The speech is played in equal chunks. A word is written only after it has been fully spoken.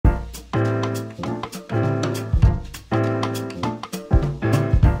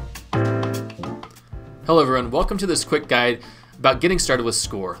Hello everyone, welcome to this quick guide about getting started with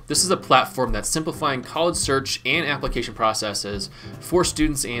SCOIR. This is a platform that's simplifying college search and application processes for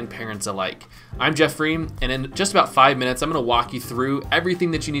students and parents alike. I'm Jeff Ream, and in just about 5 minutes, I'm going to walk you through everything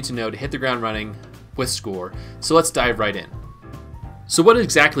that you need to know to hit the ground running with SCOIR. So let's dive right in. So what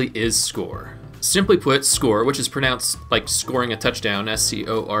exactly is SCOIR? Simply put, SCOIR, which is pronounced like scoring a touchdown,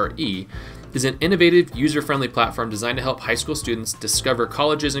 S-C-O-R-E, is an innovative, user-friendly platform designed to help high school students discover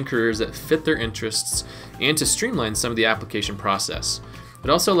colleges and careers that fit their interests and to streamline some of the application process. It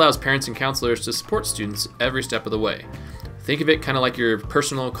also allows parents and counselors to support students every step of the way. Think of it kind of like your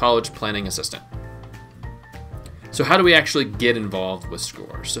personal college planning assistant. So how do we actually get involved with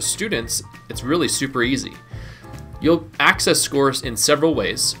SCOIR? So students, it's really super easy. You'll access SCOIR in several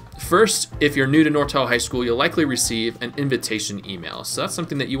ways. First, if you're new to North High School, you'll likely receive an invitation email. So that's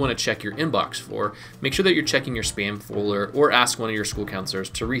something that you want to check your inbox for. Make sure that you're checking your spam folder or ask one of your school counselors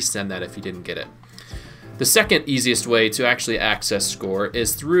to resend that if you didn't get it. The second easiest way to actually access SCOIR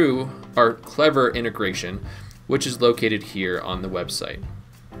is through our Clever integration, which is located here on the website.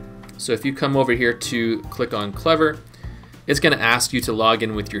 So if you come over here to click on Clever, it's going to ask you to log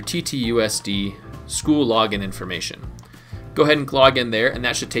in with your TTUSD school login information. Go ahead and log in there, and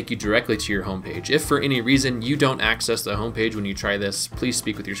that should take you directly to your homepage. If for any reason you don't access the homepage when you try this, please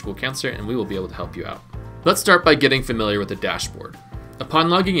speak with your school counselor and we will be able to help you out. Let's start by getting familiar with the dashboard. Upon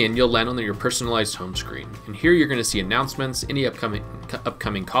logging in, you'll land on your personalized home screen, and here you're going to see announcements, any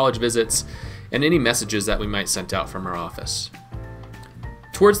upcoming college visits, and any messages that we might send out from our office.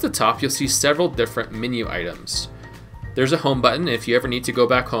 Towards the top, you'll see several different menu items. There's a home button. If you ever need to go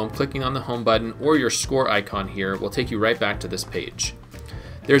back home, clicking on the home button or your SCOIR icon here will take you right back to this page.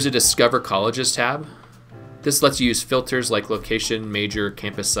 There's a Discover Colleges tab. This lets you use filters like location, major,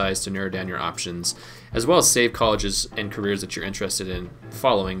 campus size to narrow down your options, as well as save colleges and careers that you're interested in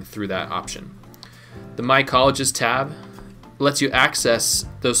following through that option. The My Colleges tab lets you access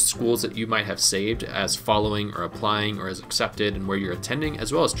those schools that you might have saved as following or applying or as accepted and where you're attending,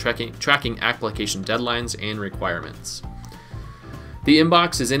 as well as tracking application deadlines and requirements. The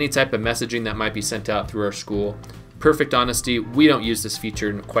inbox is any type of messaging that might be sent out through our school. Perfect honesty, we don't use this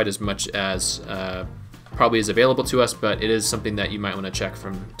feature quite as much as probably is available to us, but it is something that you might want to check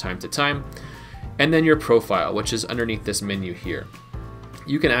from time to time. And then your profile, which is underneath this menu here.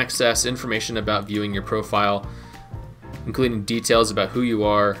 You can access information about viewing your profile, including details about who you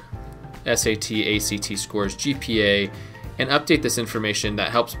are, SAT, ACT scores, GPA, and update this information that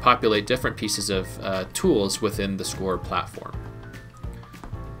helps populate different pieces of tools within the SCOIR platform.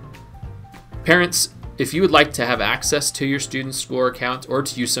 Parents, if you would like to have access to your student's SCOIR account or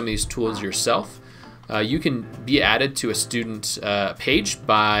to use some of these tools yourself, you can be added to a student page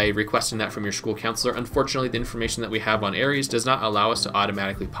by requesting that from your school counselor. Unfortunately, the information that we have on Aries does not allow us to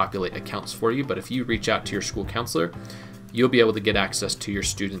automatically populate accounts for you, but if you reach out to your school counselor, you'll be able to get access to your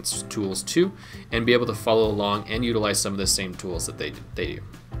students' tools too and be able to follow along and utilize some of the same tools that they do.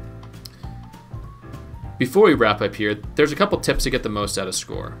 Before we wrap up here, there's a couple tips to get the most out of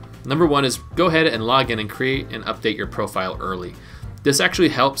SCOIR. Number one is go ahead and log in and create and update your profile early. This actually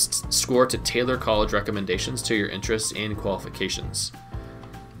helps SCOIR to tailor college recommendations to your interests and qualifications.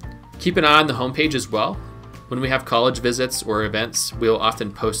 Keep an eye on the homepage as well. When we have college visits or events, we'll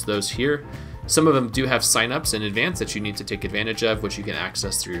often post those here. Some of them do have signups in advance that you need to take advantage of, which you can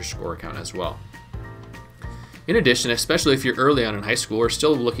access through your SCOIR account as well. In addition, especially if you're early on in high school or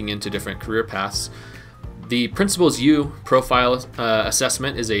still looking into different career paths, the Principals U profile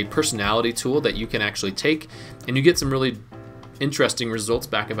assessment is a personality tool that you can actually take, and you get some really interesting results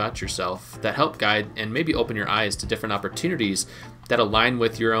back about yourself that help guide and maybe open your eyes to different opportunities that align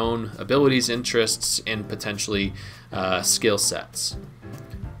with your own abilities, interests, and potentially skill sets.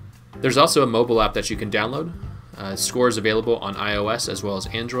 There's also a mobile app that you can download. SCOIR is available on iOS as well as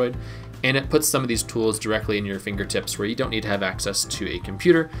Android, and it puts some of these tools directly in your fingertips where you don't need to have access to a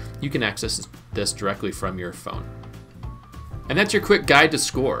computer. You can access this directly from your phone. And that's your quick guide to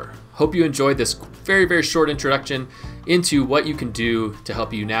SCOIR. Hope you enjoyed this very, very short introduction into what you can do to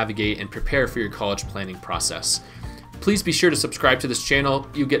help you navigate and prepare for your college planning process. Please be sure to subscribe to this channel.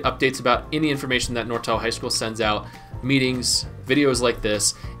 You get updates about any information that North High School sends out, meetings, videos like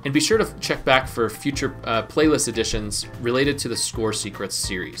this, and be sure to check back for future playlist editions related to the SCOIR Secrets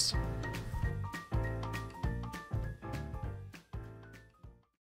series.